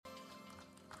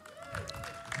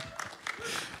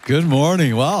Good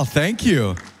morning. Wow, thank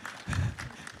you.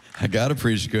 I got to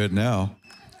preach good now.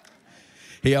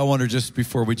 Hey, I wonder just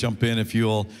before we jump in, if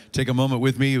you'll take a moment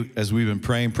with me as we've been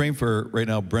praying for right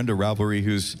now Brenda Ravelry,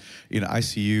 who's in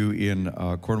ICU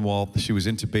in Cornwall. She was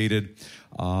intubated,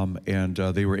 and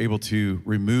they were able to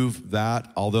remove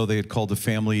that, although they had called the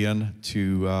family in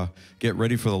to get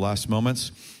ready for the last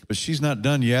moments. But she's not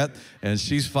done yet, and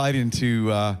she's fighting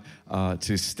to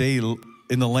stay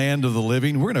in the land of the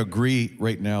living. We're going to agree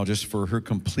right now just for her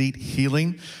complete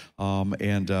healing,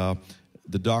 and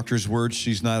the doctor's words,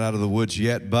 she's not out of the woods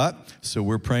yet, so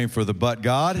we're praying for the but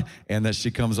God and that she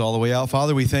comes all the way out.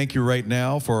 Father, we thank you right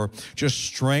now for just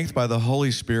strength by the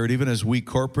Holy Spirit, even as we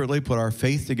corporately put our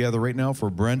faith together right now for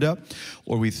Brenda.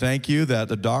 Lord, we thank you that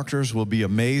the doctors will be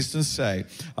amazed and say,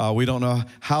 we don't know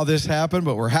how this happened,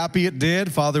 but we're happy it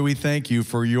did. Father, we thank you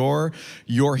for your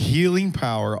healing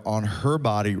power on her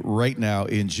body right now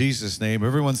in Jesus' name.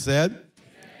 Everyone said, amen.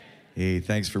 Hey,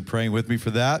 thanks for praying with me for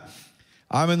that.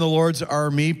 I'm in the Lord's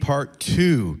Army, part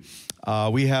 2.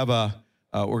 We're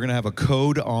going to have a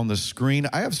code on the screen.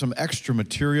 I have some extra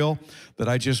material that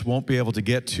I just won't be able to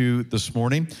get to this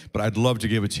morning, but I'd love to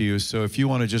give it to you. So if you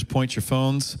want to just point your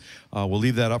phones, we'll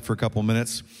leave that up for a couple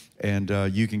minutes, and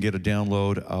you can get a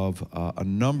download of a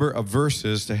number of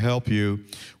verses to help you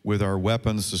with our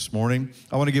weapons this morning.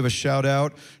 I want to give a shout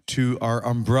out to our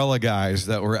umbrella guys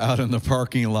that were out in the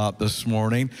parking lot this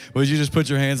morning. Would you just put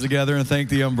your hands together and thank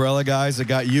the umbrella guys that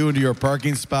got you into your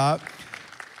parking spot?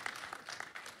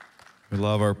 We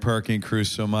love our parking crew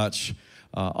so much.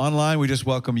 Online, we just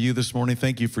welcome you this morning.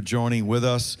 Thank you for joining with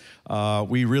us.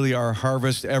 We really are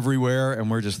Harvest everywhere, and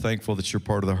we're just thankful that you're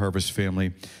part of the Harvest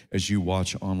family as you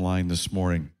watch online this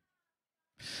morning.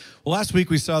 Well, last week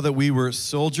we saw that we were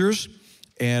soldiers,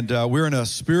 and we're in a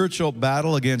spiritual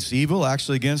battle against evil,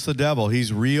 actually against the devil.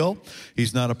 He's real.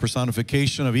 He's not a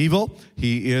personification of evil.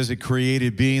 He is a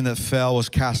created being that fell, was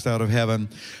cast out of heaven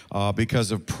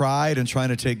because of pride and trying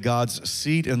to take God's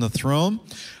seat in the throne.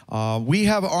 We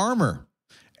have armor,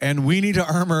 and we need to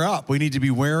armor up. We need to be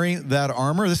wearing that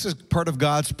armor. This is part of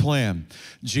God's plan.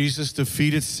 Jesus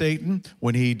defeated Satan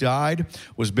when he died,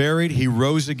 was buried. He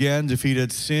rose again,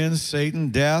 defeated sin, Satan,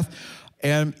 death.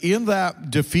 And in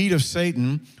that defeat of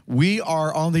Satan, we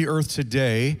are on the earth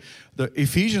today. The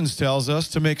Ephesians tells us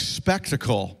to make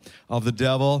spectacle of the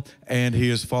devil and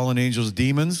his fallen angels,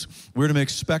 demons. We're to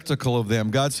make spectacle of them.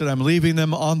 God said, I'm leaving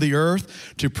them on the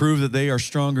earth to prove that they are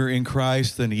stronger in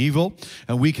Christ than evil,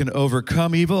 and we can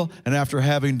overcome evil, and after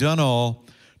having done all,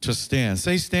 to stand.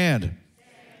 Say stand.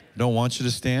 Don't want you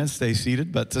to stand, stay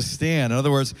seated, but to stand. In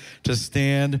other words, to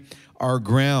stand our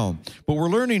ground. But we're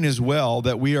learning as well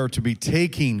that we are to be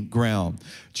taking ground.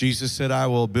 Jesus said, I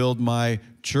will build my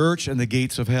church and the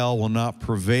gates of hell will not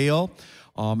prevail.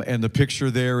 And the picture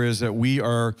there is that we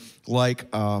are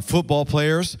like football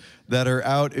players that are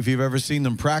out, if you've ever seen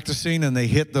them practicing and they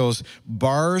hit those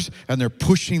bars and they're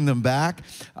pushing them back.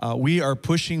 We are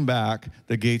pushing back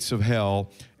the gates of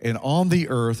hell. And on the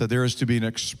earth, that there is to be an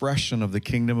expression of the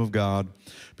kingdom of God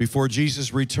before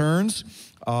Jesus returns.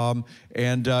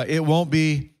 It won't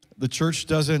be, the church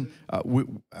doesn't,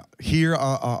 here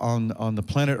on the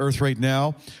planet Earth right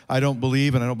now, I don't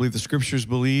believe, and I don't believe the scriptures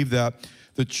believe that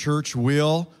the church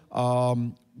will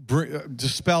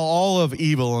dispel all of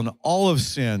evil and all of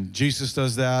sin. Jesus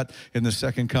does that in the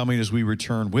second coming as we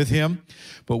return with him.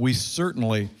 But we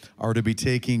certainly are to be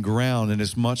taking ground, and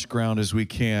as much ground as we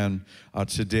can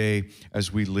today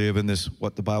as we live in this,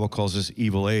 what the Bible calls this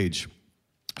evil age.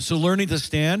 So learning to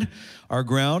stand our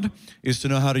ground is to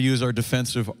know how to use our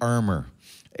defensive armor.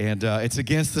 And it's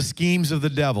against the schemes of the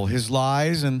devil, his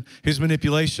lies and his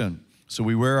manipulation. So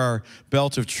we wear our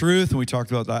belt of truth, and we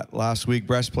talked about that last week,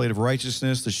 breastplate of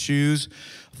righteousness, the shoes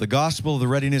of the gospel, the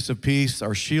readiness of peace,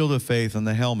 our shield of faith, and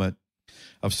the helmet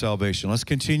of salvation. Let's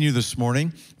continue this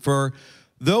morning. For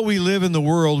though we live in the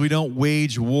world, we don't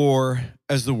wage war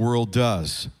as the world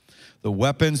does. The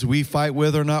weapons we fight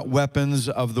with are not weapons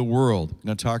of the world. I'm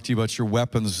going to talk to you about your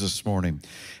weapons this morning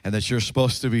and that you're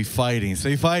supposed to be fighting.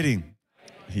 Say fighting.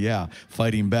 Yeah,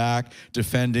 fighting back,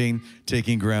 defending,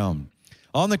 taking ground.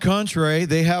 On the contrary,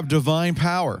 they have divine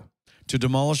power to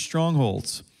demolish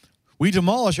strongholds. We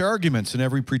demolish arguments and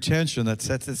every pretension that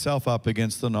sets itself up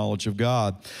against the knowledge of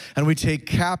God. And we take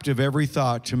captive every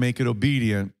thought to make it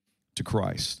obedient to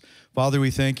Christ. Father,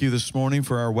 we thank you this morning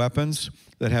for our weapons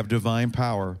that have divine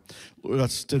power.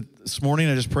 This morning,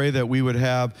 I just pray that we would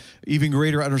have even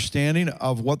greater understanding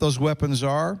of what those weapons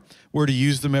are. We're to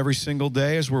use them every single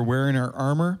day as we're wearing our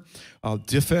armor.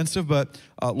 Defensive, but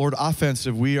Lord,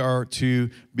 offensive, we are to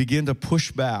begin to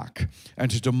push back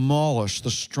and to demolish the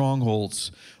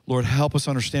strongholds. Lord, help us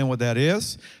understand what that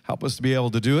is. Help us to be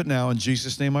able to do it now. In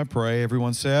Jesus' name I pray.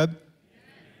 Everyone said,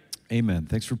 Amen.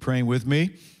 Thanks for praying with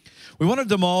me. We want to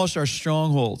demolish our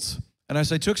strongholds. And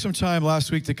as I took some time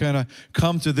last week to kind of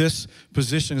come to this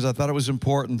position, because I thought it was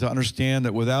important to understand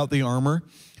that without the armor,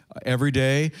 every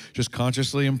day, just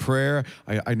consciously in prayer,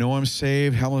 I know I'm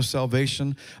saved, helmet of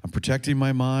salvation. I'm protecting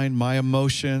my mind, my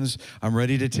emotions. I'm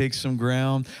ready to take some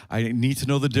ground. I need to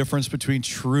know the difference between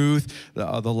truth,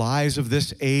 the lies of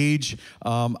this age.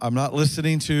 I'm not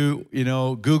listening to,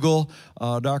 Google,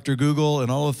 Dr. Google,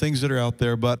 and all the things that are out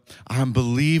there, but I'm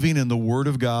believing in the Word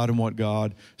of God and what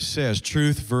God says,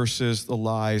 truth versus the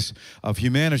lies of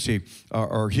humanity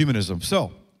or humanism.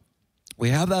 So, we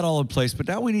have that all in place, but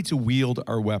now we need to wield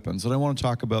our weapons. And I want to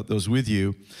talk about those with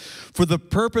you for the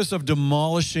purpose of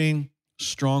demolishing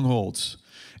strongholds.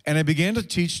 And I began to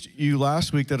teach you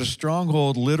last week that a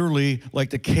stronghold, literally like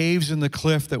the caves in the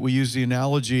cliff that we use the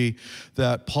analogy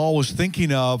that Paul was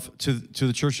thinking of to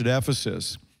the church at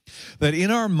Ephesus, that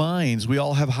in our minds, we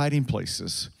all have hiding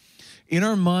places. In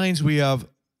our minds, we have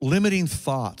limiting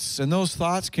thoughts, and those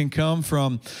thoughts can come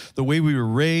from the way we were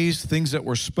raised, things that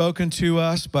were spoken to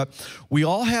us, but we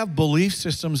all have belief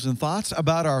systems and thoughts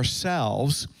about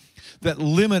ourselves that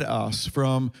limit us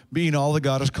from being all that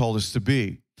God has called us to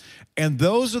be. And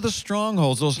those are the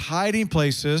strongholds, those hiding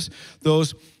places,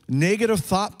 those negative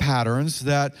thought patterns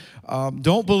that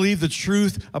don't believe the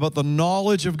truth about the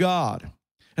knowledge of God.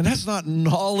 And that's not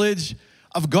knowledge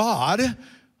of God,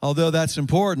 although that's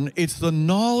important. It's the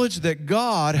knowledge that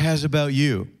God has about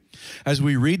you. As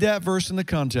we read that verse in the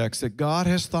context, that God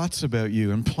has thoughts about you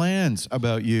and plans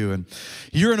about you, and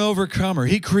you're an overcomer.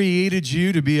 He created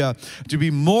you to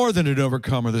be more than an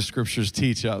overcomer, the scriptures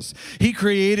teach us. He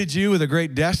created you with a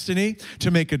great destiny to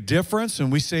make a difference,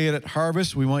 and we say it at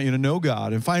Harvest, we want you to know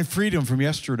God and find freedom from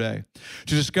yesterday,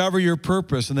 to discover your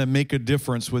purpose and then make a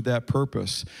difference with that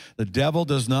purpose. The devil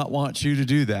does not want you to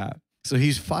do that. So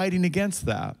he's fighting against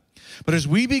that. But as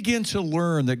we begin to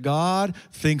learn that God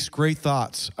thinks great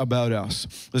thoughts about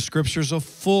us, the scriptures are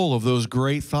full of those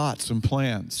great thoughts and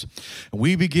plans. And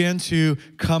we begin to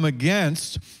come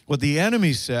against what the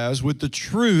enemy says with the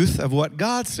truth of what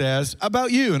God says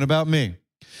about you and about me.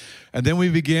 And then we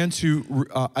begin to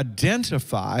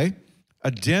identify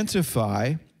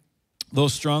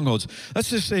those strongholds.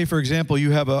 Let's just say, for example, you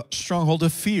have a stronghold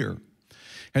of fear.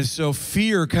 And so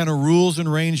fear kind of rules and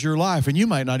reigns your life, and you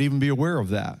might not even be aware of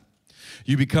that.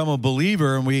 You become a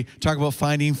believer, and we talk about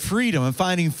finding freedom. And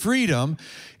finding freedom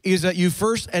is that you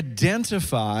first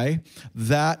identify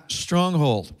that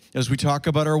stronghold. As we talk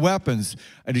about our weapons,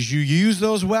 and as you use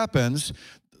those weapons,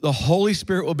 the Holy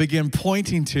Spirit will begin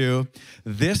pointing to,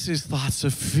 this is thoughts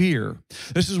of fear.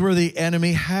 This is where the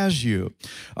enemy has you.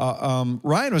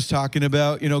 Ryan was talking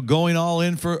about, going all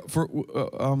in for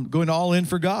God,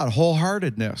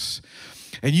 wholeheartedness.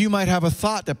 And you might have a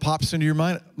thought that pops into your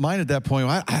mind at that point.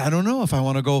 I don't know if I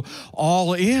want to go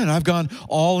all in. I've gone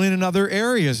all in other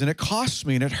areas, and it cost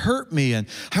me, and it hurt me, and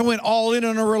I went all in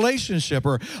a relationship,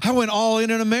 or I went all in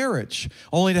a marriage,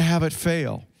 only to have it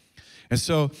fail. And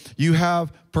so you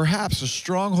have perhaps a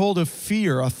stronghold of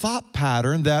fear, a thought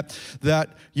pattern that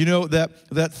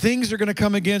things are going to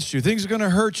come against you, things are going to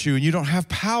hurt you, and you don't have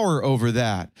power over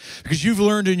that because you've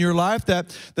learned in your life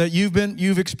that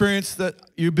you've experienced that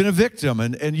you've been a victim,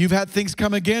 and you've had things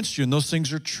come against you, and those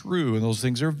things are true and those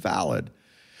things are valid,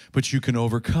 but you can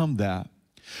overcome that.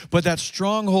 But that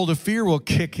stronghold of fear will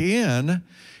kick in.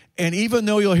 And even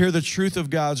though you'll hear the truth of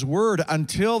God's word,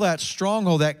 until that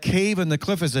stronghold, that cave in the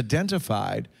cliff is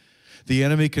identified, the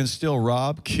enemy can still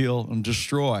rob, kill, and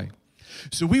destroy.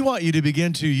 So we want you to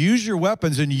begin to use your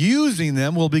weapons, and using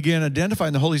them will begin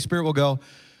identifying. The Holy Spirit will go,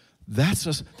 that's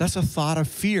a thought of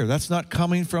fear. That's not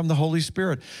coming from the Holy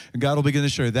Spirit. And God will begin to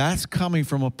show you that's coming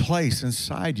from a place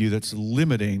inside you that's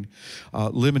limiting.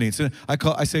 So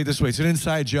I say it this way, it's an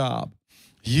inside job.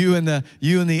 You and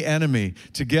the enemy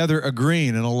together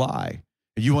agreeing in a lie.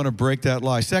 You want to break that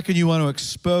lie. Second, you want to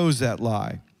expose that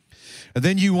lie. And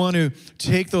then you want to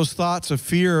take those thoughts of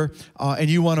fear and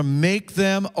you want to make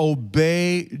them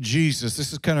obey Jesus.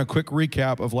 This is kind of a quick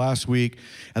recap of last week.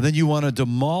 And then you want to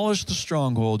demolish the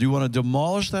stronghold. You want to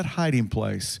demolish that hiding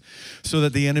place so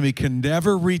that the enemy can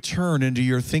never return into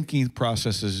your thinking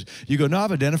processes. You go, no,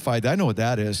 I've identified that. I know what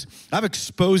that is. I've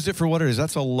exposed it for what it is.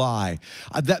 That's a lie.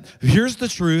 Here's the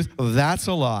truth. That's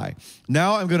a lie.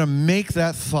 Now I'm going to make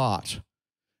that thought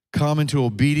come into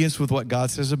obedience with what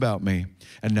God says about me.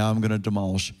 And now I'm going to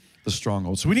demolish the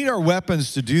stronghold. So we need our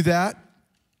weapons to do that.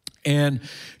 And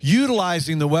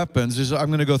utilizing the weapons, I'm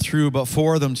going to go through about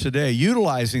 4 of them today.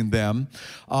 Utilizing them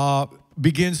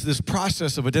begins this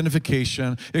process of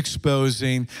identification,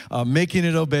 exposing, making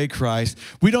it obey Christ.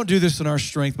 We don't do this in our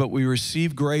strength, but we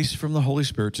receive grace from the Holy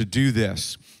Spirit to do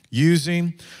this,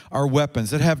 using our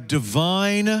weapons that have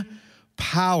divine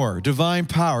power.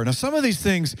 Now, some of these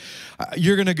things,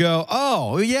 you're going to go,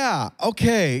 oh, yeah,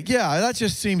 okay, yeah, that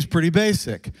just seems pretty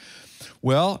basic.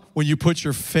 Well, when you put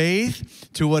your faith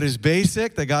to what is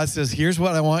basic, that God says, here's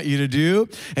what I want you to do,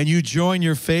 and you join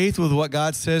your faith with what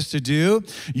God says to do,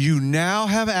 you now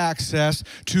have access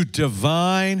to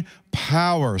divine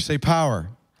power. Say power.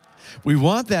 We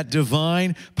want that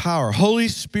divine power. Holy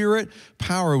Spirit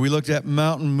power. We looked at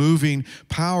mountain moving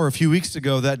power a few weeks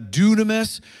ago, that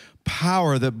dunamis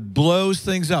power that blows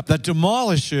things up, that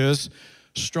demolishes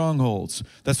strongholds.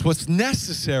 That's what's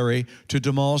necessary to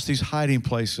demolish these hiding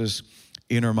places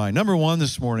in our mind. Number 1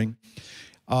 this morning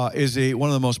is one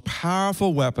of the most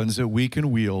powerful weapons that we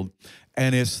can wield,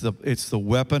 and it's the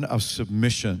weapon of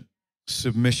submission.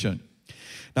 Submission.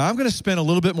 Now, I'm going to spend a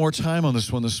little bit more time on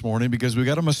this one this morning because we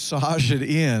got to massage it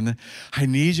in. I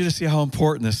need you to see how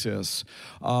important this is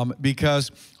because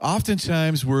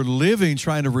oftentimes we're living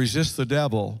trying to resist the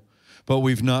devil, but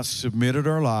we've not submitted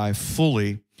our life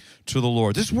fully to the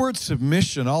Lord. This word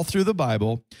submission all through the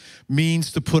Bible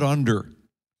means to put under,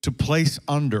 to place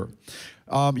under.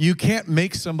 You can't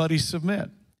make somebody submit.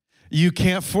 You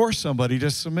can't force somebody to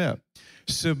submit.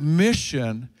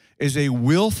 Submission is a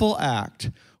willful act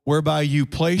whereby you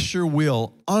place your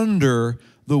will under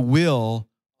the will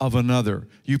of another.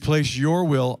 You place your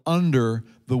will under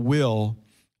the will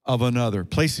of another.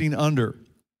 Placing under.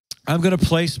 I'm going to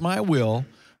place my will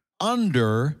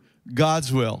under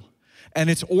God's will.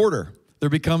 And it's order. There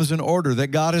becomes an order that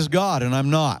God is God and I'm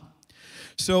not.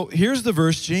 So here's the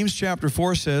verse, James chapter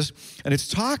 4 says, and it's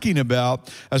talking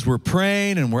about as we're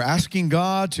praying and we're asking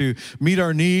God to meet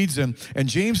our needs, and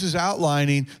James is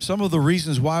outlining some of the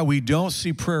reasons why we don't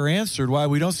see prayer answered, why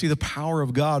we don't see the power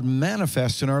of God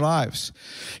manifest in our lives.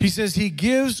 He says he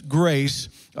gives grace,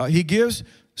 but he gives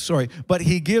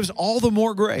all the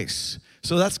more grace.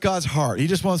 So that's God's heart. He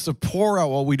just wants to pour out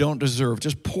what we don't deserve.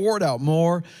 Just pour it out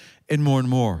more and more and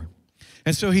more.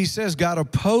 And so he says God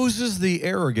opposes the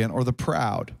arrogant or the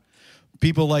proud,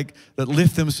 people like that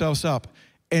lift themselves up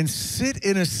and sit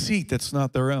in a seat that's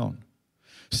not their own.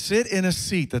 Sit in a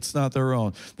seat that's not their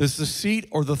own. This is the seat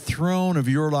or the throne of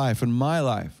your life and my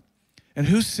life. And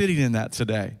who's sitting in that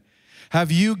today?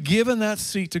 Have you given that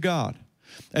seat to God?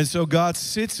 And so God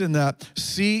sits in that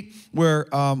seat where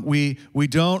we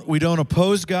don't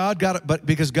oppose God, but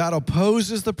because God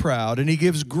opposes the proud and he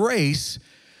gives grace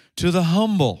to the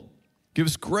humble.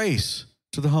 Gives grace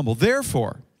to the humble.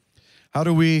 Therefore, how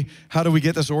do we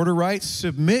get this order right?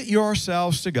 Submit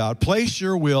yourselves to God. Place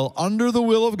your will under the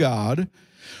will of God.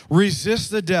 Resist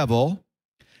the devil,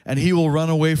 and he will run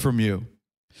away from you.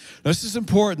 Now, this is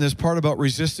important, this part about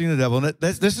resisting the devil. And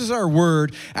this is our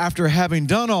word, after having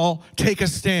done all, take a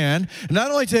stand. And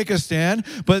not only take a stand,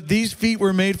 but these feet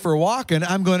were made for walking.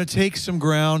 I'm going to take some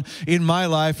ground in my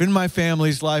life, in my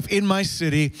family's life, in my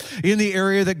city, in the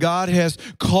area that God has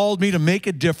called me to make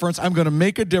a difference. I'm going to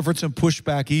make a difference and push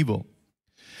back evil.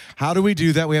 How do we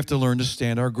do that? We have to learn to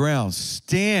stand our ground.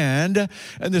 Stand,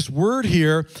 and this word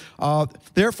here,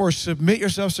 therefore submit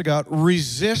yourselves to God,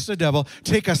 resist the devil,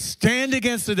 take a stand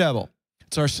against the devil.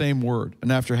 It's our same word.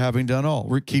 And after having done all,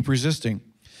 keep resisting.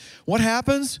 What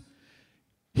happens?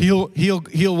 He'll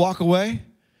walk away.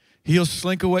 He'll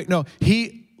slink away. No,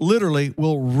 he literally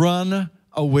will run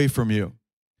away from you.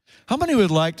 How many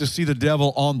would like to see the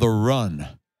devil on the run?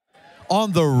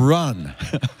 On the run.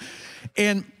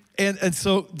 And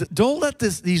so don't let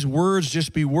these words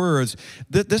just be words.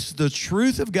 This is the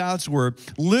truth of God's word.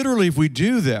 Literally, if we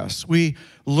do this, we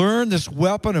learn this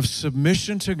weapon of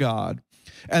submission to God.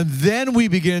 And then we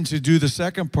begin to do the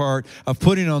second part of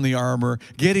putting on the armor,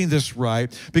 getting this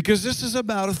right, because this is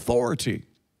about authority.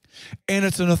 And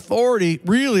it's an authority,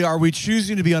 really, are we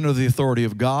choosing to be under the authority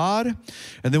of God?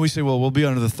 And then we say, well, we'll be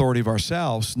under the authority of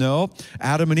ourselves. No,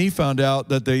 Adam and Eve found out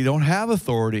that they don't have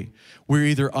authority. We're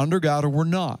either under God or we're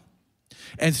not.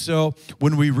 And so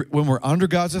when we're under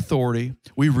God's authority,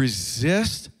 we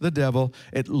resist the devil.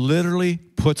 It literally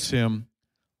puts him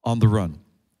on the run.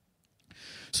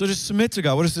 So to submit to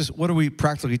God, what is this? What are we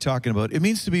practically talking about? It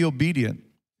means to be obedient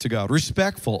to God,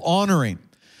 respectful, honoring,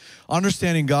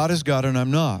 understanding God is God and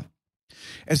I'm not.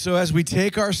 And so as we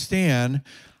take our stand,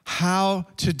 how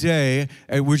today,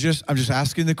 and I'm just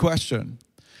asking the question,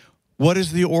 what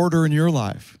is the order in your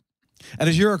life? And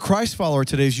as you're a Christ follower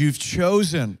today, as you've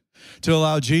chosen to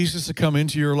allow Jesus to come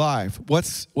into your life, what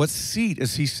seat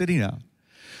is he sitting on?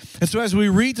 And so as we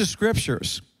read the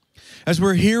scriptures, as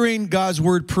we're hearing God's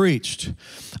word preached,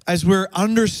 as we're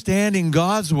understanding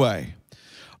God's way,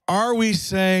 are we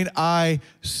saying, I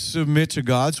submit to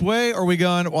God's way? Or are we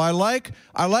going, well, I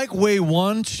like way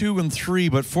 1, 2, and 3,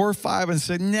 but 4, 5, and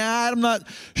 6, nah, I'm not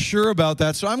sure about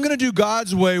that. So I'm going to do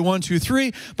God's way 1, 2,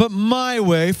 3, but my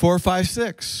way 4, 5,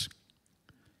 6.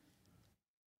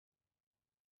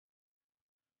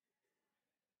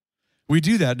 We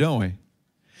do that, don't we?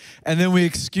 And then we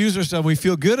excuse ourselves. We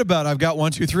feel good about it. I've got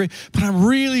 1, 2, 3, but I'm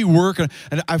really working.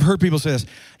 And I've heard people say this,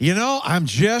 I'm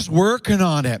just working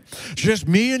on it. Just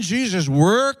me and Jesus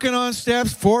working on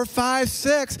steps 4, 5,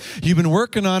 6. You've been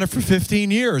working on it for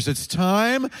 15 years. It's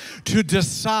time to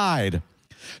decide.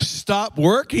 Stop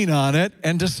working on it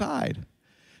and decide.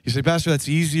 You say, Pastor, that's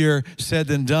easier said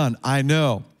than done. I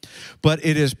know. But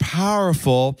it is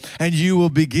powerful, and you will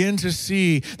begin to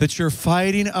see that you're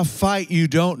fighting a fight you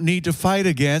don't need to fight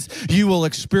against. You will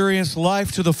experience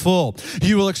life to the full.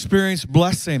 You will experience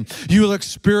blessing. You will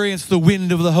experience the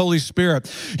wind of the Holy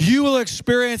Spirit. You will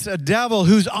experience a devil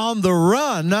who's on the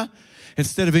run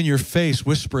instead of in your face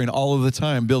whispering all of the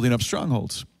time, building up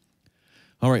strongholds.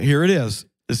 All right, here it is.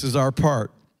 This is our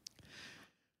part.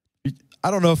 I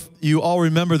don't know if you all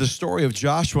remember the story of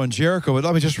Joshua and Jericho, but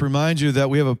let me just remind you that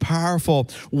we have a powerful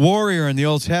warrior in the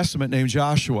Old Testament named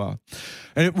Joshua.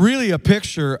 And it really a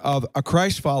picture of a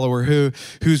Christ follower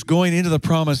who's going into the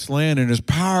promised land and is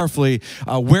powerfully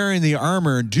wearing the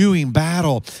armor and doing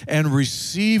battle and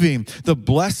receiving the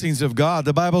blessings of God.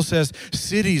 The Bible says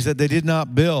cities that they did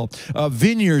not build,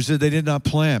 vineyards that they did not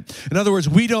plant. In other words,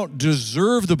 we don't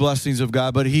deserve the blessings of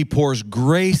God, but he pours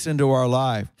grace into our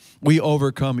life. We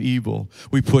overcome evil.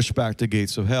 We push back the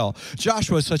gates of hell.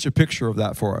 Joshua is such a picture of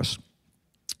that for us.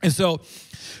 And so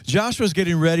Joshua's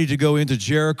getting ready to go into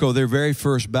Jericho, their very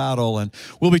first battle. And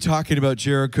we'll be talking about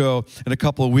Jericho in a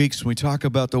couple of weeks when we talk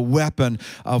about the weapon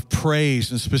of praise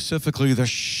and specifically the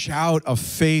shout of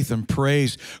faith and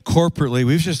praise corporately.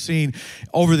 We've just seen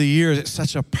over the years, it's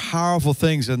such a powerful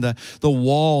things, and the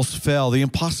walls fell. The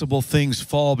impossible things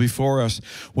fall before us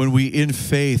when we, in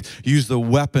faith, use the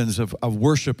weapons of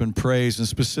worship and praise, and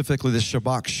specifically the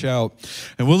Shabbat shout.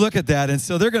 And we'll look at that. And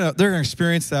so they're gonna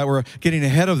experience that. We're getting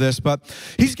ahead of this, but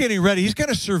he's getting ready. He's kind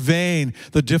of surveying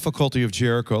the difficulty of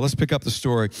Jericho. Let's pick up the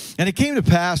story. And it came to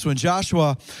pass when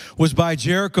Joshua was by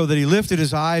Jericho that he lifted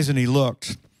his eyes and he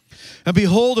looked. And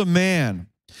behold, a man.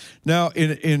 Now,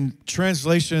 in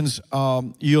translations,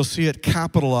 you'll see it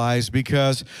capitalized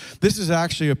because this is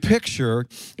actually a picture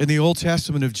in the Old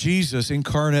Testament of Jesus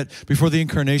incarnate, before the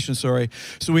incarnation, sorry.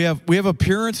 So we have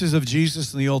appearances of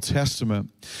Jesus in the Old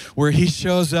Testament where he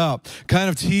shows up, kind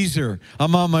of teaser,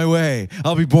 I'm on my way,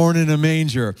 I'll be born in a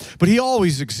manger. But he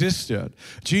always existed.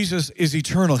 Jesus is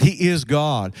eternal. He is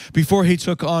God. Before he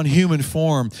took on human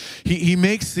form, he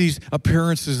makes these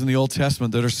appearances in the Old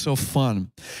Testament that are so fun.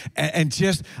 And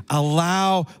just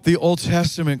allow the Old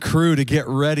Testament crew to get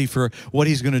ready for what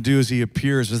he's going to do as he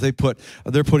appears, as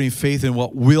they're putting faith in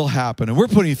what will happen. And we're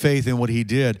putting faith in what he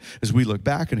did as we look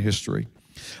back in history.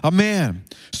 A man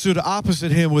stood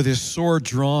opposite him with his sword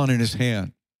drawn in his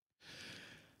hand.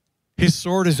 His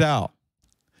sword is out.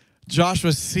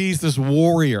 Joshua sees this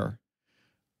warrior.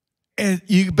 And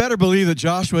you better believe that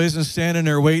Joshua isn't standing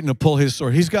there waiting to pull his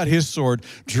sword. He's got his sword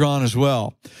drawn as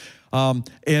well.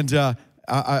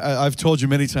 I've told you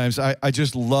many times, I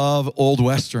just love old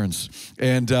Westerns.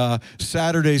 And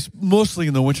Saturdays, mostly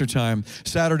in the wintertime,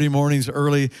 Saturday mornings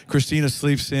early, Christina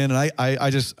sleeps in, and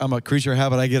I'm a creature of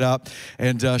habit. I get up,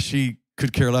 and she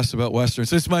could care less about Westerns.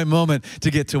 So it's my moment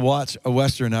to get to watch a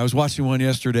Western. I was watching one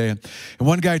yesterday, and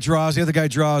one guy draws, the other guy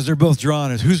draws. They're both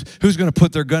drawn. And who's going to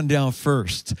put their gun down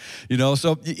first?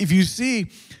 So if you see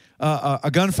a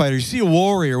gunfighter, you see a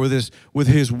warrior with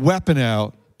his weapon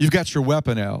out, you've got your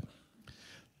weapon out.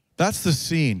 That's the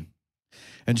scene.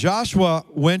 And Joshua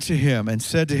went to him and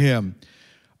said to him,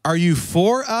 are you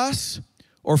for us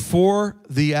or for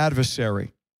the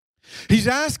adversary? He's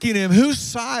asking him, whose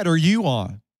side are you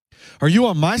on? Are you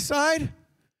on my side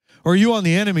or are you on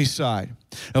the enemy's side?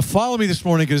 Now follow me this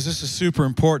morning because this is super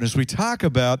important as we talk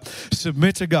about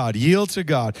submit to God, yield to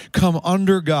God, come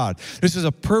under God. This is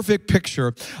a perfect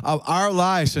picture of our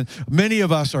lives, and many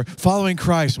of us are following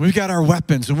Christ. We've got our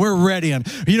weapons and we're ready, and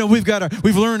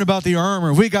we've learned about the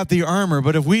armor. We got the armor,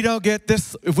 but if we don't get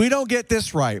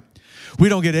this right, we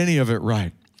don't get any of it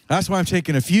right. That's why I'm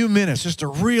taking a few minutes just to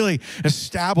really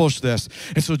establish this.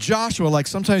 And so Joshua, like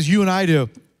sometimes you and I do,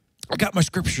 I got my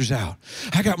scriptures out.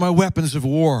 I got my weapons of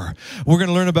war. We're going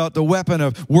to learn about the weapon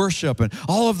of worship and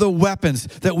all of the weapons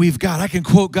that we've got. I can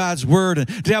quote God's word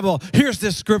and devil, here's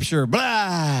this scripture,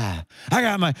 blah.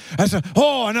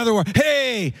 Another word.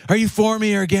 Hey, are you for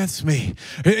me or against me?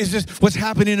 Is this what's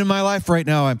happening in my life right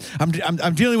now?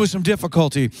 I'm dealing with some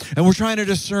difficulty, and we're trying to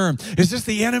discern, is this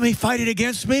the enemy fighting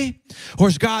against me? Or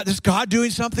is God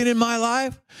doing something in my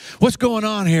life? What's going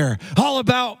on here? All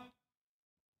about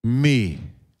me.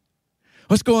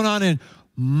 What's going on in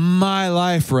my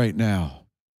life right now?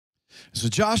 So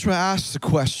Joshua asks the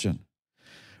question,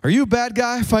 are you a bad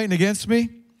guy fighting against me?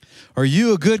 Or are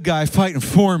you a good guy fighting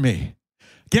for me?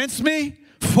 Against me?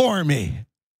 For me?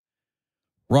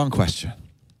 Wrong question.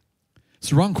 It's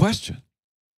the wrong question.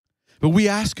 But we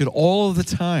ask it all of the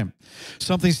time.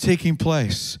 Something's taking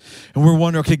place. And we're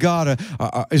wondering, okay, God,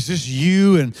 is this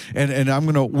you? And I'm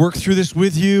going to work through this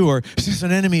with you? Or is this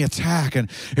an enemy attack?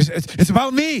 And it's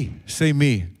about me. Say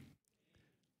me.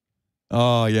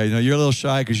 Oh, yeah, you're a little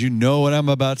shy because you know what I'm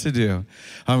about to do.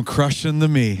 I'm crushing the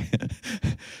me.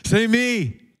 Say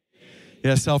me.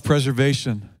 Yeah,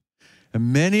 self-preservation.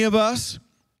 And many of us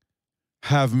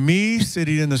have me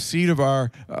sitting in the seat of our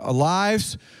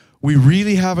lives. We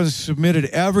really haven't submitted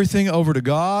everything over to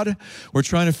God. We're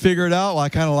trying to figure it out. Well, I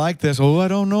kind of like this. Oh, I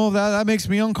don't know. That makes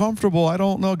me uncomfortable. I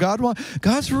don't know. God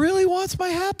really wants my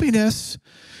happiness.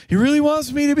 He really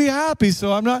wants me to be happy,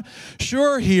 so I'm not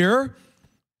sure here.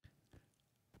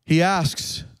 He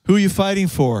asks, who are you fighting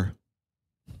for?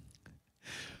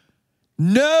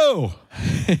 No,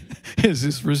 is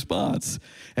his response.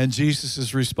 And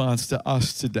Jesus' response to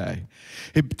us today.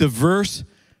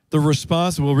 The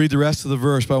response, we'll read the rest of the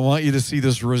verse, but I want you to see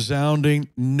this resounding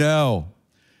no.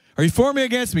 Are you for me or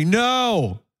against me?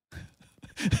 No.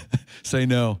 Say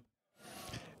no.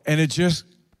 And it just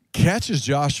catches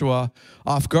Joshua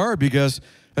off guard because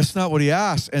that's not what he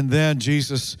asked. And then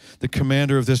Jesus, the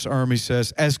commander of this army,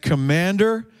 says, as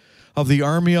commander of the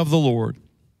army of the Lord,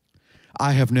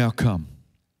 I have now come.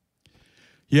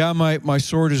 Yeah, my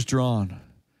sword is drawn,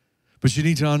 but you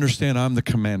need to understand I'm the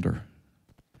commander.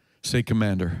 Say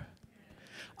commander.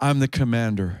 I'm the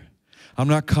commander. I'm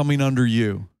not coming under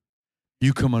you.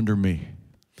 You come under me.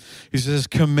 He says,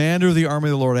 commander of the army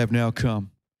of the Lord, I have now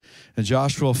come. And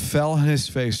Joshua fell on his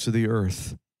face to the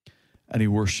earth, and he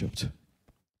worshiped.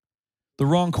 The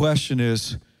wrong question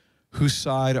is, whose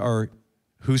side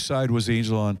was the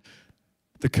angel on?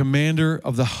 The commander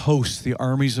of the hosts, the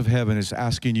armies of heaven, is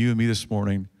asking you and me this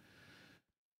morning,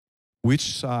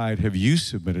 which side have you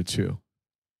submitted to?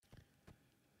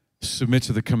 Submit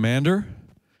to the commander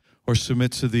or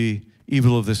submit to the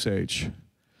evil of this age?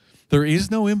 There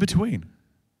is no in between.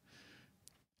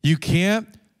 You can't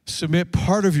submit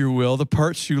part of your will, the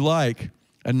parts you like,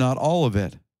 and not all of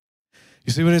it.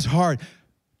 You see, but it's hard.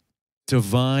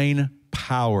 Divine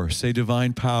power. Say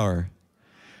divine power.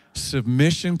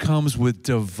 Submission comes with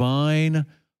divine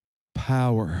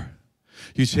power.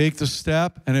 You take the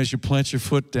step, and as you plant your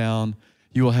foot down,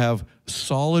 you will have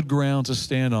solid ground to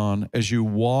stand on as you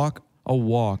walk a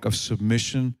walk of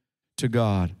submission to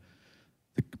God.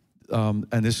 And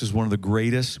this is one of the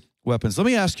greatest weapons. Let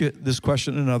me ask you this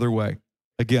question another way.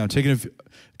 Again, I'm taking it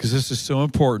because this is so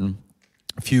important.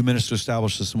 A few minutes to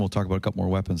establish this, and we'll talk about a couple more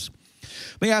weapons.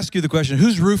 Let me ask you the question,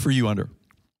 whose roof are you under?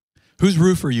 Whose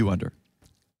roof are you under?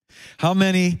 How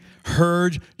many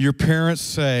heard your parents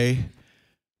say,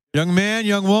 young man,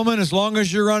 young woman, as long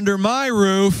as you're under my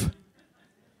roof?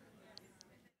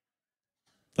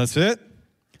 That's it?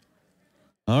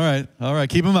 All right.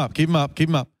 Keep them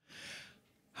up.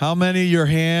 How many your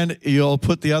hand, you'll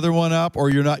put the other one up, or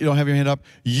you don't have your hand up?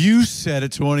 You said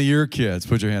it to one of your kids.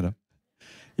 Put your hand up.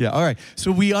 Yeah, all right.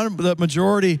 So the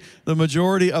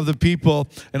majority of the people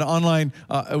and online,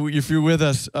 if you're with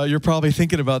us, you're probably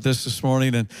thinking about this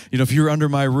morning. And, if you're under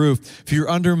my roof, if you're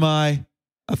under my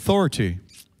authority,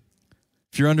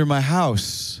 if you're under my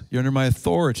house, you're under my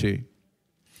authority.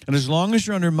 And as long as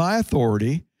you're under my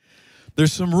authority,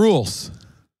 there's some rules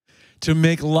to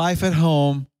make life at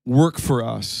home work for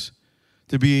us,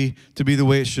 to be the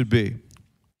way it should be.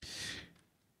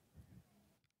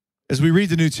 As we read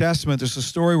the New Testament, there's a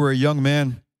story where a young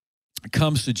man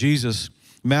comes to Jesus,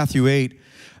 Matthew 8,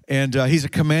 and he's a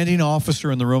commanding officer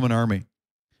in the Roman army,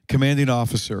 commanding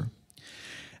officer.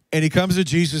 And he comes to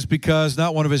Jesus because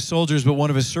not one of his soldiers, but one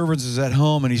of his servants is at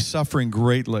home, and he's suffering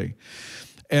greatly.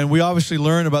 And we obviously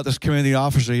learn about this commanding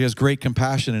officer. He has great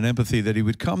compassion and empathy that he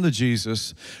would come to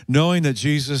Jesus, knowing that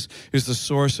Jesus is the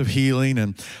source of healing.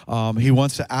 And he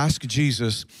wants to ask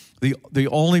Jesus, the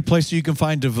only place you can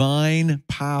find divine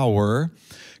power,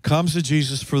 comes to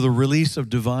Jesus for the release of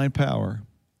divine power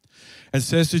and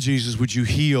says to Jesus, would you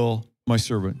heal my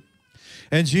servant?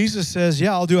 And Jesus says,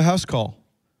 yeah, I'll do a house call.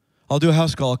 I'll do a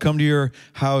house call. I'll come to your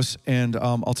house and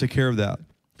I'll take care of that.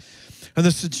 And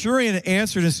the centurion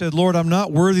answered and said, Lord, I'm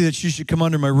not worthy that you should come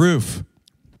under my roof.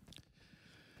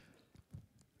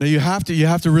 Now you have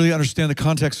to really understand the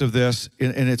context of this,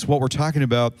 and it's what we're talking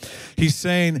about. He's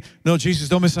saying, no, Jesus,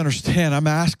 don't misunderstand. I'm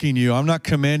asking you. I'm not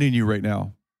commanding you right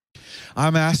now.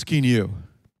 I'm asking you.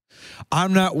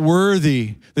 I'm not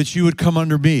worthy that you would come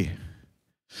under me.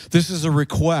 This is a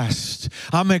request.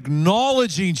 I'm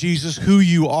acknowledging, Jesus, who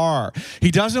you are.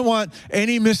 He doesn't want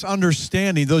any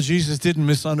misunderstanding, though Jesus didn't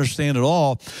misunderstand at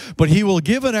all. But he will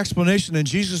give an explanation, and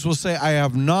Jesus will say, I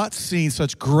have not seen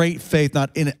such great faith, not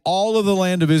in all of the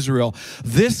land of Israel.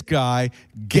 This guy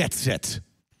gets it.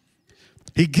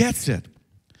 He gets it.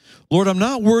 Lord, I'm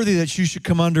not worthy that you should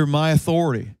come under my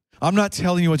authority. I'm not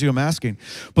telling you what to do, I'm asking.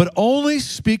 But only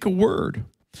speak a word,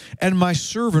 and my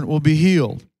servant will be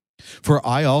healed. For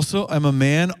I also am a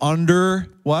man under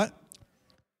what?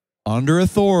 Under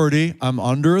authority. I'm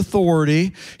under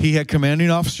authority. He had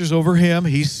commanding officers over him.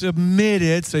 He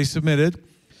submitted. Say submitted.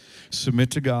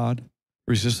 Submit to God.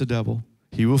 Resist the devil.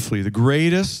 He will flee. The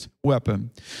greatest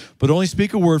weapon. But only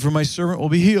speak a word, for my servant will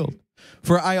be healed.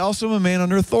 For I also am a man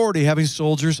under authority, having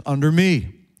soldiers under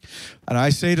me. And I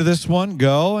say to this one,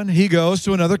 go, and he goes.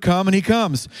 To another, come, and he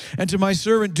comes. And to my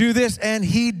servant, do this, and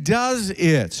he does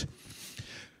it.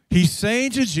 He's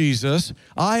saying to Jesus,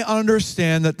 I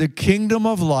understand that the kingdom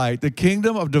of light, the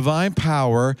kingdom of divine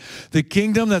power, the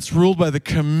kingdom that's ruled by the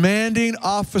commanding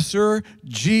officer,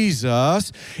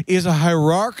 Jesus, is a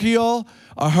hierarchical,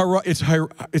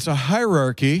 it's a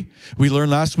hierarchy. We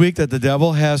learned last week that the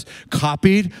devil has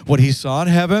copied what he saw in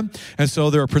heaven. And so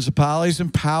there are principalities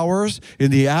and powers in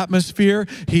the atmosphere.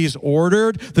 He's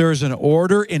ordered. There is an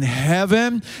order in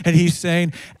heaven. And he's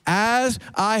saying, as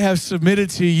I have submitted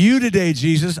to you today,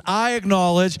 Jesus, I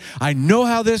acknowledge, I know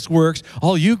how this works.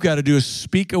 All you've got to do is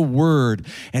speak a word,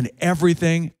 and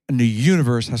everything in the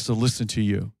universe has to listen to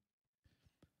you.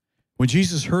 When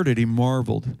Jesus heard it, he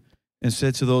marveled and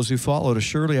said to those who followed,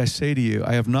 assuredly I say to you,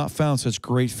 I have not found such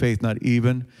great faith, not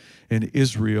even in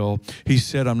Israel. He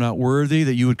said, I'm not worthy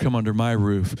that you would come under my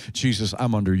roof. Jesus,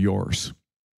 I'm under yours.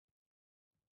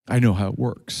 I know how it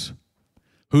works.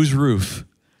 Whose roof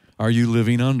are you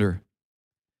living under?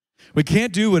 We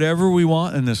can't do whatever we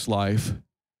want in this life,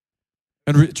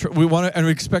 and we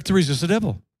expect to resist the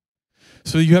devil.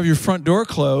 So you have your front door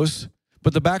closed,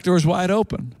 but the back door is wide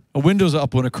open. A window's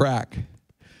up on a crack.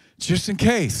 Just in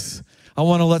case I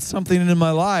want to let something into my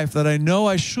life that I know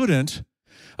I shouldn't.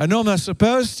 I know I'm not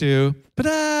supposed to, but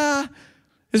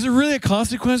is there really a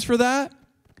consequence for that?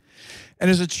 And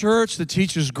as a church that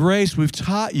teaches grace, we've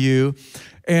taught you,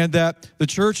 and that the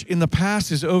church in the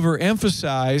past is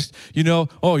overemphasized,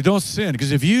 don't sin.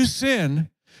 Because if you sin,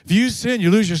 you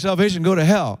lose your salvation, go to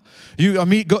hell.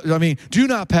 Do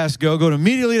not pass go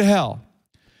immediately to hell.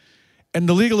 And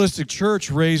the legalistic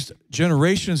church raised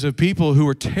generations of people who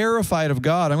were terrified of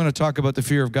God. I'm going to talk about the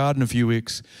fear of God in a few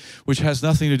weeks, which has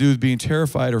nothing to do with being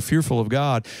terrified or fearful of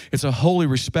God. It's a holy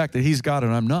respect that he's God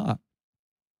and I'm not.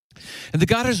 And that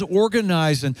God is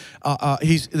organized, and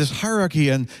he's this hierarchy,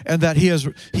 and that he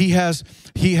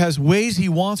has ways he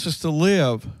wants us to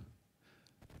live.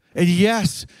 And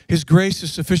yes, his grace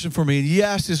is sufficient for me. And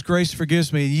yes, his grace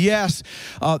forgives me. And yes,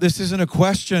 this isn't a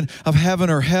question of heaven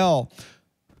or hell.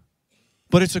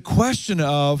 But it's a question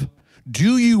of,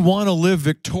 do you want to live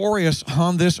victorious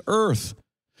on this earth?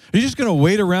 Are you just going to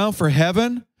wait around for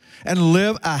heaven and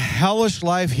live a hellish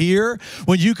life here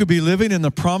when you could be living in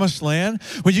the promised land,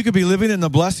 when you could be living in the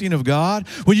blessing of God,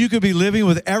 when you could be living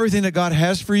with everything that God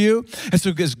has for you? And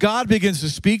so as God begins to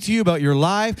speak to you about your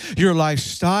life, your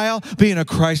lifestyle, being a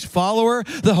Christ follower,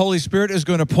 the Holy Spirit is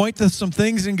going to point to some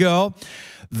things and go,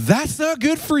 that's not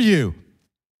good for you.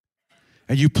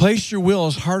 And you place your will,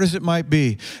 as hard as it might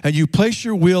be, and you place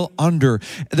your will under.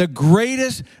 The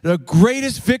greatest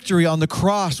victory on the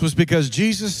cross was because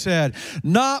Jesus said,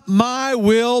 not my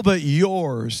will, but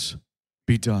yours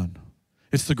be done.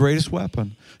 It's the greatest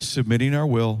weapon, submitting our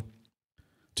will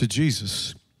to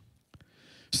Jesus.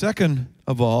 Second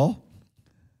of all,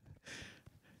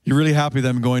 you're really happy that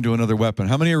I'm going to another weapon.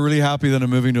 How many are really happy that I'm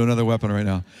moving to another weapon right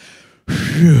now?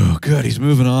 Phew, good, he's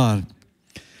moving on.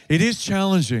 It is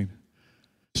challenging.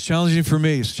 It's challenging for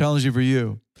me. It's challenging for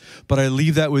you. But I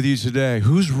leave that with you today.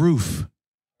 Whose roof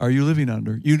are you living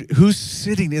under? Who's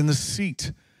sitting in the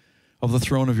seat of the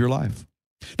throne of your life?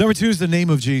 Number 2 is the name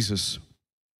of Jesus.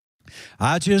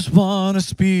 I just want to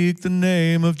speak the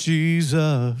name of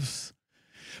Jesus.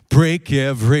 Break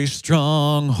every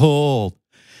stronghold.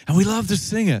 And we love to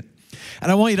sing it.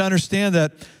 And I want you to understand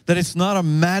that it's not a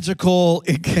magical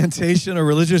incantation or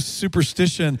religious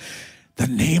superstition. The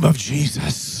name of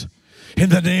Jesus. In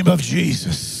the name of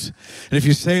Jesus. And if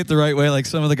you say it the right way, like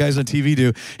some of the guys on TV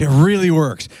do, it really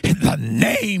works. In the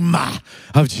name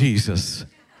of Jesus.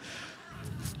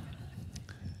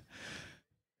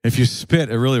 If you spit,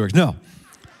 it really works. No.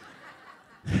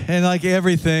 And like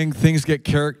everything, things get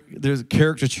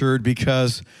caricatured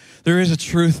because there is a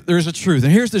truth. There is a truth.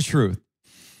 And here's the truth.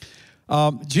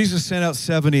 Jesus sent out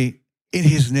 70 in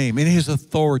his name, in his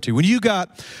authority. When you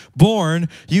got born,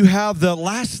 you have the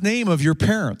last name of your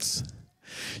parents.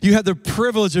 You had the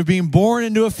privilege of being born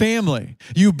into a family.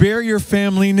 You bear your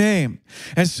family name.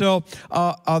 And so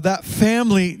that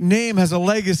family name has a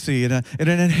legacy and an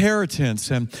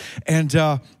inheritance. And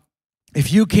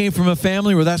if you came from a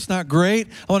family where that's not great,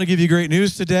 I want to give you great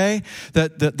news today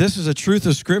that this is a truth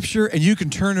of Scripture and you can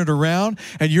turn it around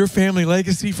and your family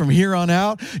legacy from here on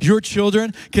out, your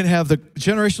children can have the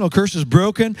generational curses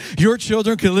broken. Your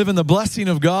children can live in the blessing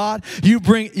of God. You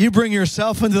bring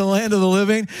yourself into the land of the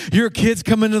living. Your kids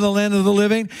come into the land of the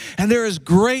living. And there is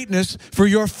greatness for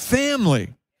your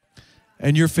family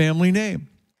and your family name.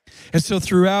 And so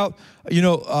throughout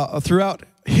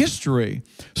history,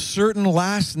 certain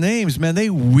last names, man, they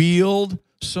wield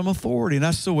some authority. And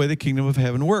that's the way the kingdom of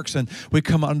heaven works. And we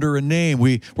come under a name.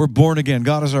 We're born again.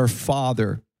 God is our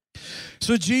Father.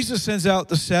 So Jesus sends out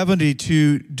the 70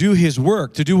 to do his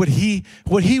work, to do what he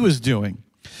was doing.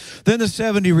 Then the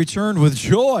 70 returned with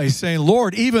joy, saying,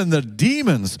 Lord, even the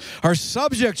demons are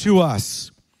subject to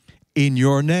us in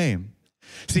your name.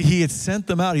 See, he had sent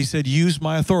them out. He said, use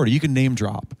my authority. You can name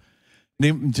drop.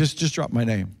 Just drop my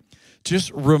name.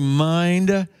 Just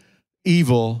remind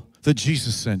evil that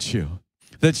Jesus sent you,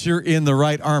 that you're in the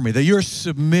right army, that you're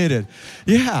submitted.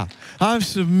 Yeah, I'm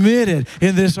submitted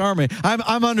in this army.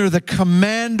 I'm under the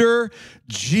commander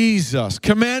Jesus.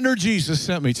 Commander Jesus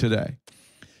sent me today.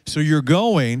 So you're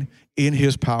going in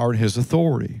his power and his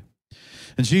authority.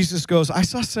 And Jesus goes, I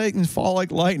saw Satan fall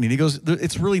like lightning. He goes,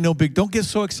 it's really no big, don't get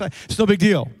so excited. It's no big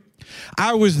deal.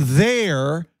 I was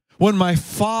there when my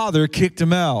Father kicked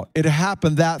him out. It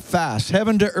happened that fast.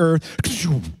 Heaven to earth,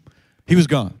 he was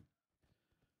gone.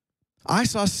 I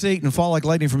saw Satan fall like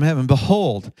lightning from heaven.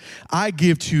 Behold, I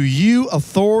give to you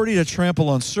authority to trample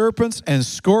on serpents and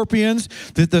scorpions.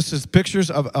 This is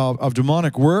pictures of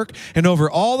demonic work. And over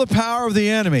all the power of the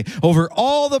enemy, over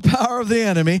all the power of the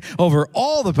enemy, over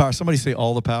all the power. Somebody say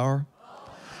all the power.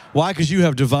 Why? Because you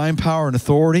have divine power and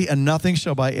authority, and nothing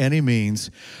shall by any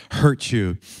means hurt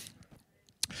you.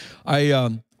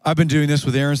 I've been doing this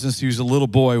with Aaron since he was a little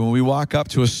boy. When we walk up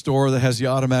to a store that has the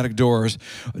automatic doors,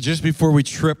 just before we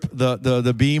trip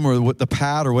the beam or the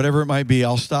pad or whatever it might be,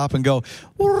 I'll stop and go,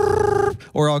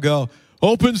 or I'll go,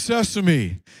 open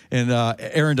sesame. And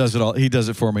Aaron does it all. He does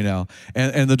it for me now.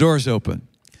 And the door's open.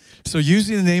 So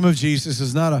using the name of Jesus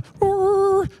is not a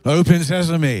open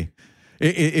sesame.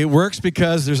 It works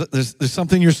because there's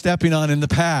something you're stepping on in the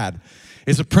pad.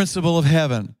 It's a principle of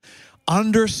heaven.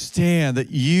 Understand that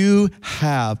you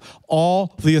have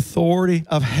all the authority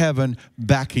of heaven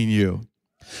backing you.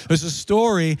 There's a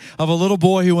story of a little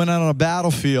boy who went out on a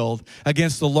battlefield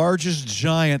against the largest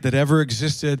giant that ever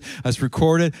existed, as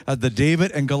recorded at the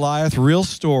David and Goliath real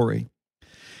story.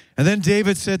 And then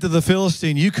David said to the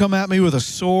Philistine, you come at me with a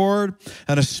sword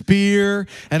and a spear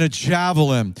and a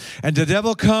javelin. And the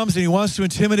devil comes and he wants to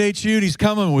intimidate you. And he's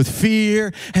coming with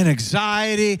fear and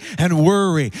anxiety and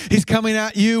worry. He's coming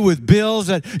at you with bills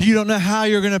that you don't know how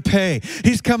you're going to pay.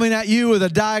 He's coming at you with a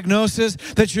diagnosis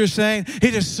that you're saying,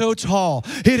 it is so tall.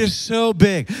 It is so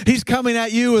big. He's coming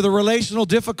at you with a relational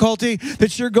difficulty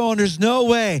that you're going, there's no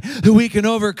way that we can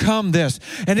overcome this.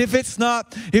 And if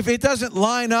it doesn't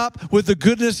line up with the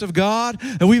goodness of God,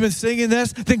 and we've been singing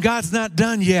this, then God's not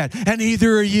done yet, and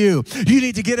neither are you. You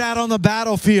need to get out on the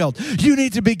battlefield. You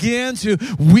need to begin to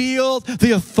wield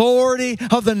the authority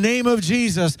of the name of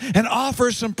Jesus and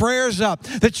offer some prayers up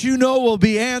that you know will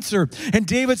be answered. And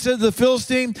David said to the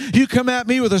Philistine, you come at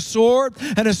me with a sword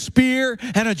and a spear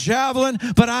and a javelin,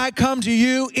 but I come to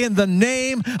you in the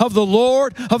name of the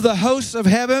Lord of the hosts of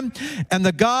heaven and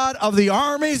the God of the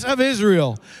armies of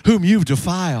Israel, whom you've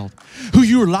defiled, who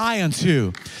you're lying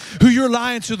to, who you're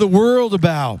lying to the world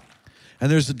about.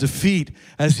 And there's a defeat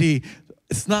as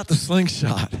it's not the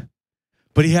slingshot,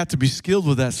 but he had to be skilled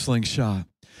with that slingshot.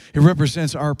 It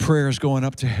represents our prayers going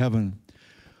up to heaven.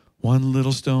 One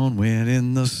little stone went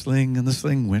in the sling, and the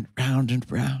sling went round and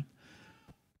round.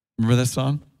 Remember that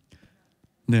song?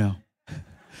 No.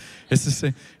 It's the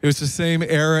same. It was the same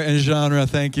era and genre.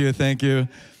 Thank you, thank you.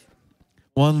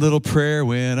 One little prayer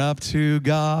went up to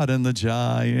God, and the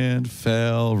giant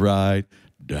fell right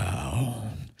down.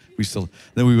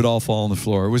 Then we would all fall on the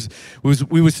floor.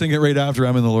 We would sing it right after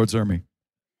I'm in the Lord's army.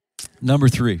 Number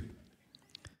 3,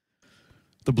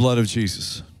 the blood of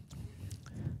Jesus.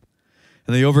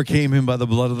 And they overcame him by the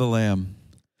blood of the Lamb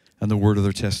and the word of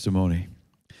their testimony.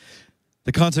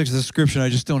 The context of the scripture, I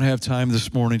just don't have time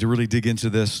this morning to really dig into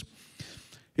this,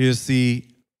 is the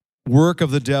work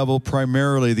of the devil.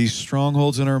 Primarily, these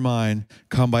strongholds in our mind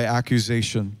come by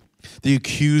accusation. The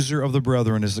accuser of the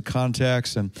brethren is the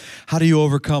context. And how do you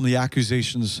overcome the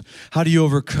accusations? How do you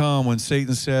overcome when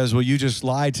Satan says, well, you just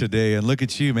lied today, and look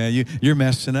at you, man, you're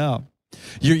messing up.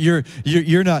 You're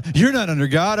not under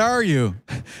God, are you?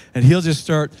 And he'll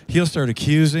start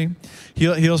accusing.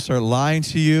 He'll start lying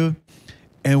to you.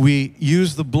 And we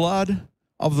use the blood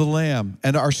of the Lamb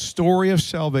and our story of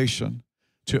salvation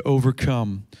to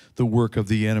overcome the work of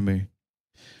the enemy.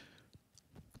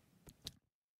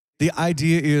 The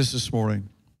idea is this morning,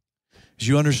 is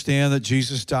you understand that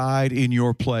Jesus died in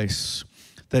your place,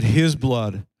 that his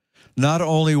blood not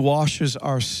only washes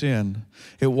our sin,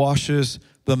 it washes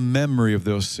the memory of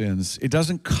those sins. It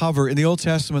doesn't cover. In the Old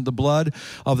Testament, the blood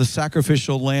of the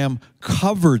sacrificial lamb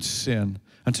covered sin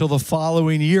until the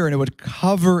following year, and it would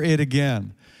cover it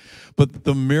again. But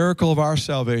the miracle of our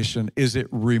salvation is it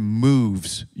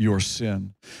removes your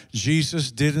sin.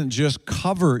 Jesus didn't just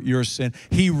cover your sin,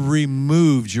 he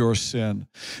removed your sin.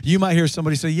 You might hear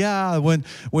somebody say, yeah,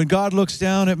 when God looks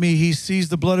down at me, he sees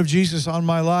the blood of Jesus on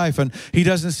my life and he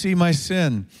doesn't see my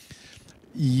sin.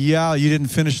 Yeah, you didn't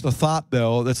finish the thought,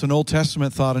 though. That's an Old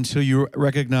Testament thought until you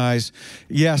recognize,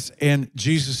 yes, and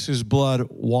Jesus' blood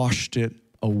washed it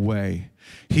away.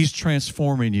 He's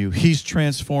transforming you. He's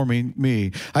transforming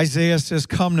me. Isaiah says,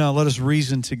 come now, let us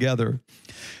reason together.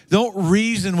 Don't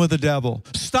reason with the devil.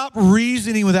 Stop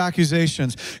reasoning with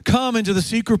accusations. Come into the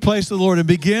secret place of the Lord and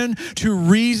begin to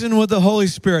reason with the Holy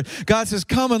Spirit. God says,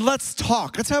 come and let's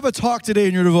talk. Let's have a talk today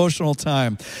in your devotional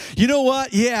time. You know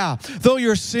what? Yeah, though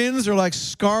your sins are like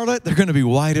scarlet, they're going to be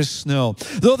white as snow.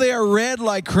 Though they are red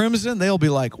like crimson, they'll be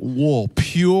like wool.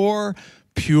 Pure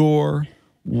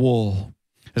wool.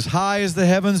 As high as the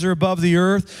heavens are above the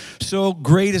earth, so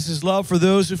great is his love for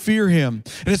those who fear him.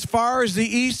 And as far as the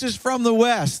east is from the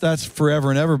west, that's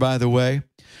forever and ever, by the way,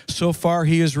 so far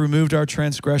he has removed our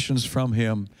transgressions from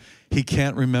him. He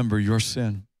can't remember your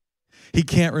sin. He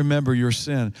can't remember your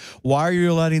sin. Why are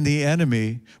you letting the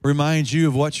enemy remind you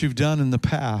of what you've done in the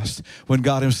past when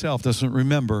God himself doesn't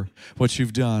remember what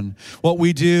you've done? What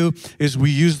we do is we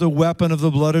use the weapon of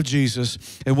the blood of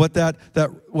Jesus, and what that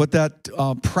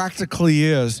practically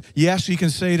is, yes, you can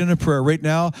say it in a prayer right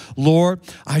now. Lord,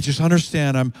 I just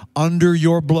understand I'm under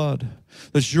your blood,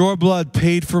 that your blood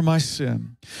paid for my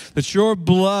sin, that your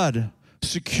blood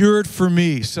secured for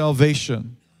me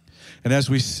salvation. And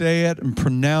as we say it and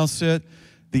pronounce it,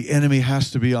 the enemy has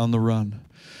to be on the run.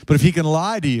 But if he can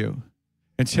lie to you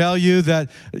and tell you that,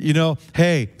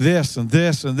 hey, this and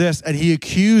this and this, and he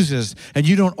accuses and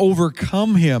you don't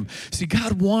overcome him. See,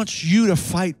 God wants you to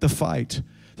fight the fight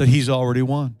that he's already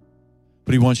won.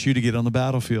 But he wants you to get on the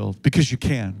battlefield because you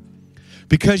can.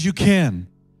 Because you can.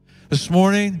 This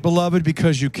morning, beloved,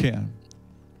 because you can.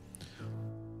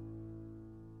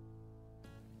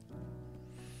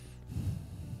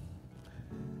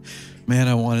 Man,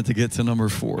 I wanted to get to number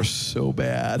 4 so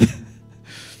bad.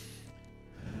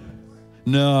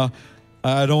 No,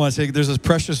 I don't want to take it. There's a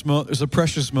precious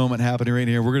moment happening right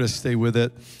here. We're going to stay with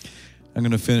it. I'm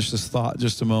going to finish this thought in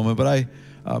just a moment. But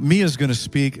Mia's going to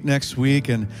speak next week,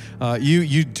 and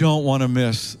you don't want to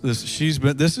miss this.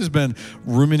 This has been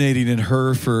ruminating in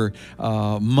her for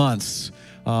months.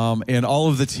 And all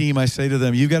of the team, I say to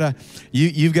them, you've got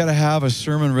to have a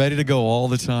sermon ready to go all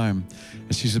the time.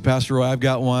 And she said, Pastor Roy, I've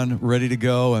got one ready to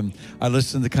go. And I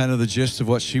listened to kind of the gist of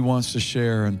what she wants to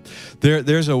share. And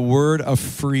there's a word of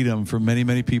freedom for many,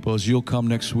 many people as you'll come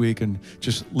next week and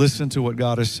just listen to what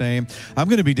God is saying. I'm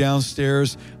going to be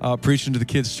downstairs preaching to the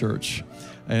kids' church.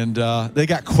 And they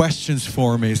got questions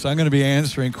for me, so I'm going to be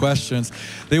answering questions.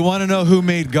 They want to know who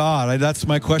made God. That's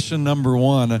my question number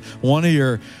 1. One of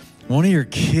your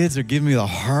kids are giving me the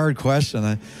hard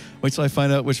question. Wait till I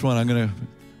find out which one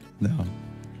No.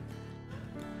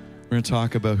 We're going to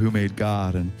talk about who made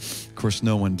God. And, of course,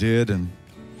 no one did. And,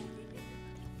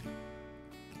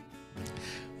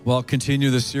 well, I'll continue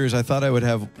this series. I thought I would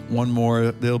have one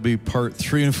more. There'll be part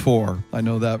 3 and 4. I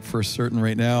know that for certain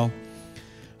right now.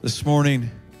 This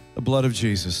morning, the blood of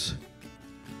Jesus.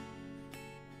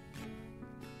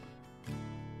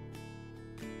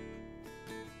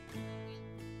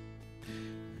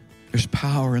 There's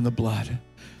power in the blood.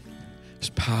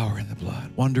 There's power in the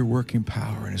blood. Wonder-working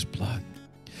power in his blood.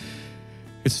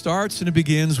 It starts and it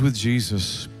begins with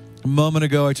Jesus. A moment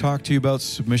ago, I talked to you about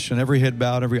submission. Every head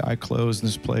bowed, every eye closed in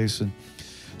this place. And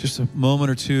just a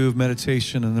moment or two of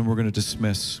meditation, and then we're going to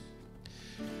dismiss.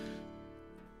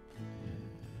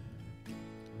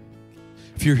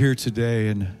 If you're here today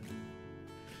and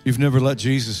you've never let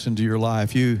Jesus into your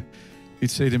life, you'd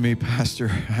say to me,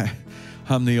 Pastor,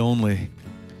 I'm the only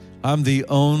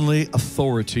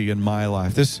authority in my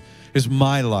life. This is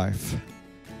my life.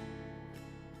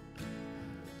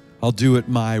 I'll do it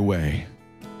my way.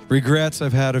 Regrets,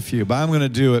 I've had a few, but I'm going to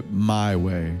do it my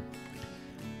way.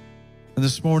 And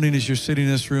this morning, as you're sitting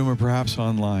in this room or perhaps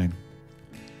online,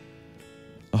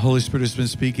 the Holy Spirit has been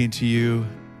speaking to you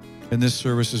in this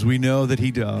service, as we know that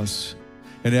he does.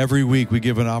 And every week we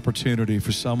give an opportunity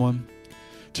for someone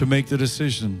to make the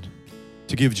decision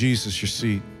to give Jesus your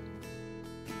seat,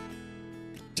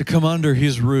 to come under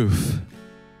his roof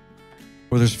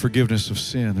where there's forgiveness of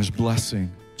sin, there's blessing,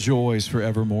 joys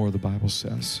forevermore, the Bible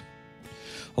says.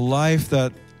 A life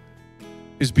that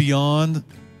is beyond,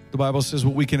 the Bible says,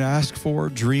 what we can ask for,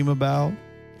 dream about.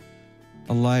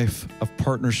 A life of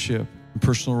partnership and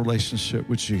personal relationship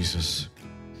with Jesus.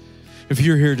 If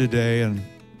you're here today and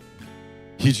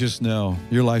you just know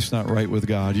your life's not right with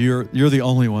God, you're the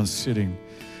only one sitting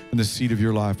in the seat of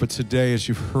your life. But today, as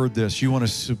you've heard this, you want to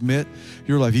submit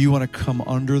your life. You want to come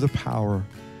under the power,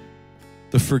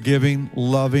 the forgiving,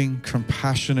 loving,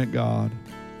 compassionate God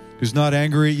who's not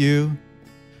angry at you,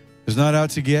 is not out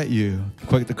to get you,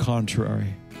 quite the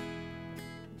contrary.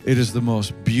 It is the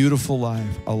most beautiful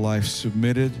life, a life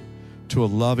submitted to a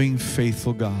loving,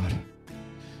 faithful God.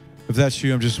 If that's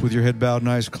you, I'm just with your head bowed and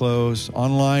eyes closed.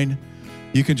 Online,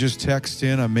 you can just text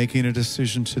in, I'm making a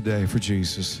decision today for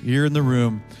Jesus. Here in the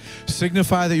room,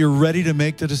 signify that you're ready to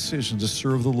make the decision to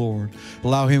serve the Lord.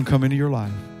 Allow him come into your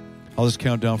life. I'll just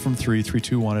count down from 3, 3,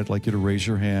 2, 1. I'd like you to raise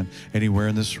your hand anywhere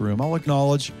in this room. I'll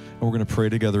acknowledge, and we're going to pray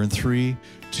together in 3,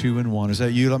 2, and 1. Is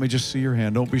that you? Let me just see your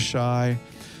hand. Don't be shy.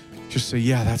 Just say,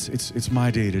 yeah, it's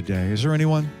my day today. Is there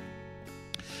anyone?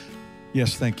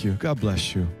 Yes, thank you. God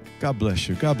bless you. God bless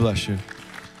you. God bless you.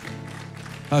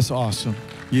 That's awesome.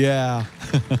 Yeah.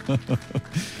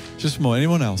 Just a moment.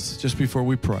 Anyone else? Just before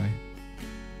we pray.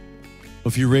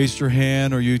 If you raised your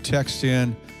hand or you text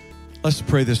in, let's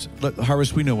pray this.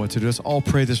 Harvest, we know what to do. Let's all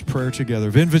pray this prayer together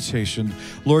of invitation.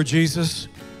 Lord Jesus,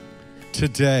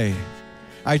 today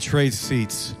I trade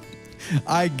seats.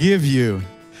 I give you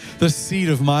the seat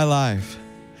of my life.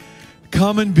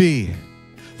 Come and be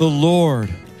the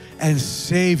Lord and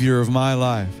Savior of my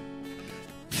life.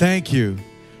 Thank you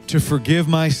to forgive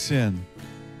my sin.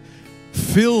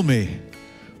 Fill me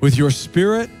with your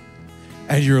spirit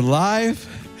and your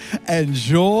life and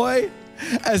joy,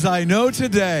 as I know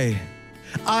today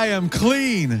I am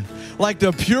clean like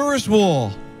the purest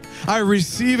wool. I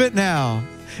receive it now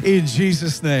in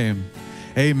Jesus' name.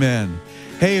 Amen.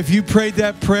 Hey, if you prayed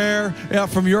that prayer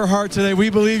from your heart today, we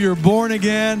believe you're born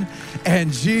again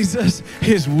and Jesus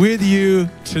is with you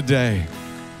today.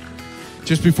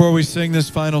 Just before we sing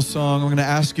this final song, I'm going to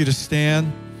ask you to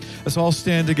stand. Let's all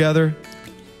stand together.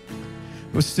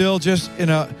 But still just in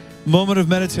a moment of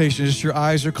meditation, just your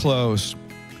eyes are closed.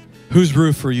 Whose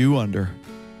roof are you under?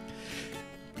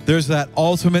 There's that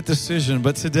ultimate decision.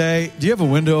 But today, do you have a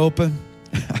window open?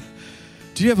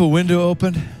 Do you have a window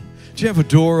open? Do you have a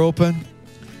door open?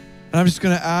 And I'm just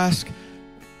going to ask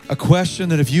a question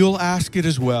that if you'll ask it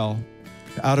as well,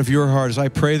 out of your heart, as I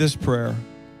pray this prayer.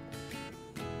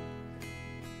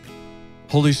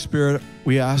 Holy Spirit,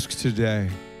 we ask today,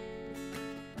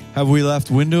 have we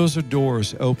left windows or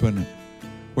doors open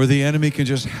where the enemy can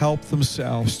just help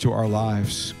themselves to our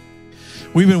lives?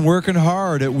 We've been working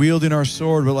hard at wielding our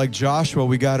sword, but like Joshua,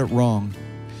 we got it wrong.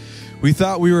 We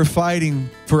thought we were fighting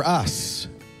for us.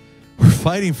 We're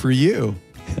fighting for you.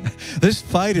 This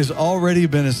fight has already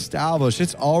been established.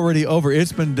 It's already over.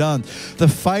 It's been done. The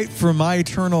fight for my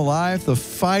eternal life, the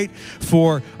fight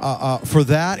for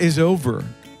that is over.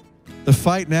 The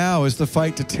fight now is the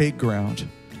fight to take ground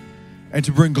and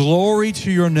to bring glory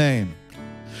to your name,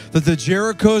 that the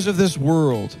Jerichos of this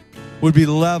world would be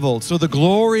leveled so the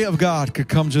glory of God could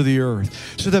come to the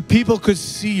earth, so that people could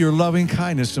see your loving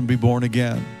kindness and be born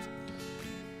again.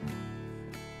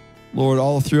 Lord,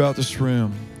 all throughout this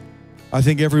room, I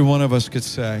think every one of us could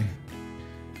say,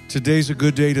 today's a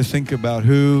good day to think about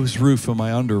whose roof am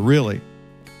I under, really?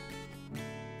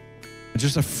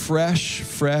 Just a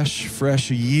fresh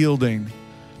yielding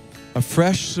a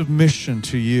fresh submission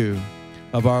to you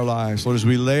of our lives. Lord, as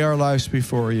we lay our lives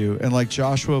before you, and like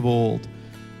Joshua of old,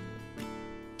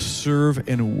 serve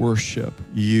and worship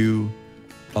you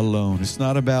alone. It's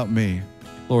not about me.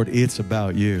 Lord, it's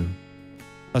about you.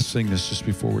 Let's sing this just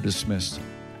before we're dismissed.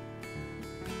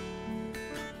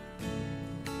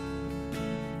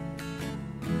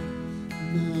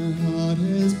 My heart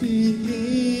has been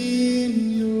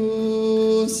in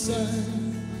your sight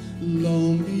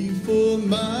long before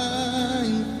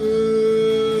my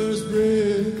first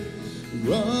breath,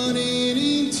 running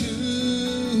into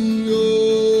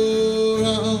your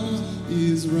arms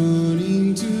is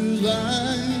running to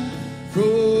life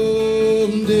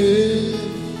from death.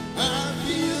 I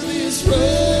feel this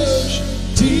rush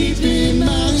deep in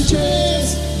my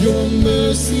chest. Your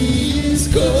mercy is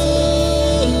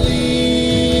calling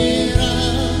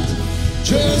out.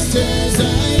 Just as I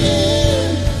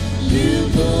am, you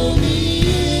pull me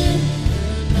in.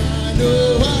 I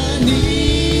know I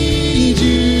need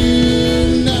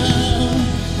you now.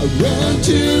 I run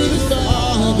to the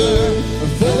Father, I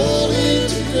fall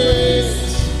into grace.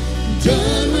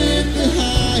 Done with the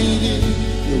hiding,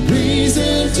 no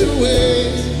reason to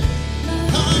wait. My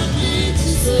heart needs a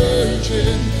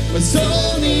surgeon, my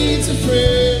soul needs a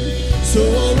friend. So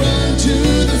I'll run to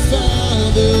the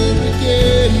Father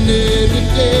again and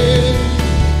again.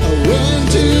 I'll run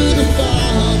to the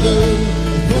Father,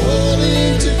 I fall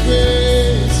into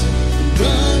grace. I'm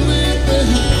done with the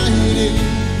hiding,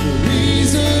 no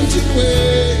reason to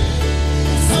wait.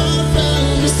 I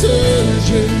found a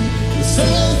surgeon, the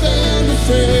soul found a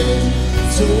friend.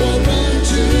 So I'll run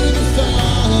to the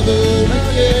Father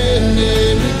again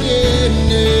and again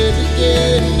and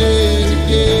again and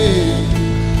again.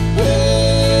 Oh,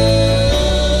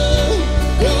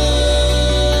 oh,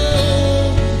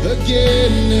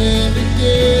 again and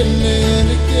again and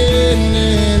again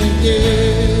and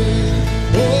again.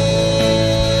 Oh,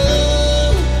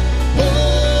 oh,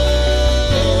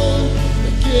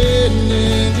 again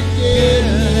and again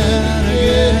and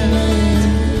again and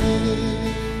again.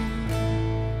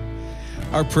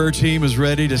 Our prayer team is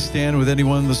ready to stand with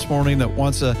anyone this morning that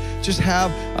wants to just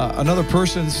have another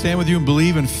person stand with you and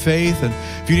believe in faith. And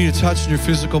if you need a touch in your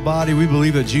physical body, we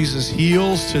believe that Jesus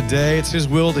heals today. It's his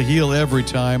will to heal every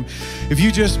time. If you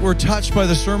just were touched by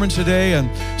the sermon today and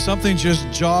something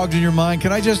just jogged in your mind,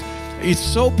 it's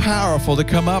so powerful to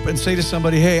come up and say to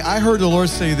somebody, hey, I heard the Lord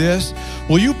say this.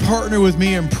 Will you partner with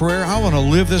me in prayer? I want to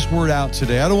live this word out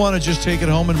today. I don't want to just take it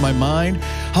home in my mind.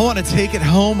 I want to take it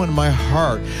home in my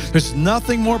heart. There's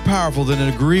nothing more powerful than to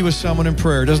agree with someone in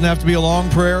prayer. It doesn't have to be a long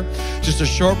prayer, just a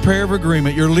short prayer of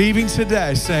agreement. You're leaving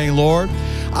today saying, Lord,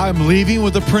 I'm leaving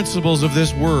with the principles of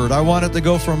this word. I want it to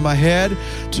go from my head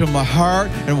to my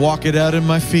heart and walk it out in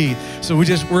my feet. So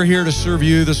we're here to serve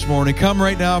you this morning. Come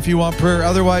right now if you want prayer.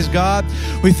 Otherwise, God,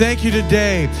 we thank you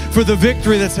today for the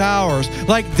victory that's ours.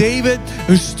 Like David,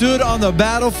 who stood on the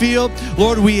battlefield,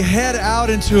 Lord, we head out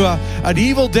into an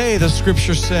evil day, the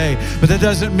scriptures say. But that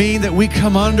doesn't mean that we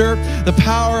come under the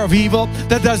power of evil.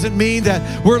 That doesn't mean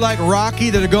that we're like Rocky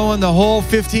that are going the whole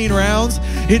 15 rounds.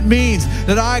 It means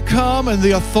that I come in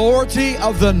the authority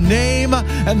of the name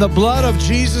and the blood of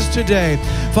Jesus today.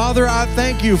 Father, I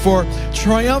thank you for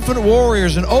triumphant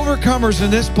warriors and overcomers in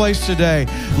this place today,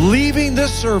 leaving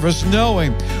this service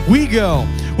knowing we go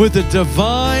with the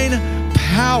divine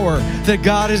power that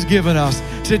God has given us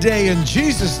today in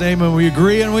Jesus' name. And we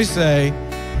agree and we say,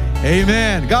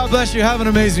 amen. God bless you. Have an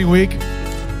amazing week.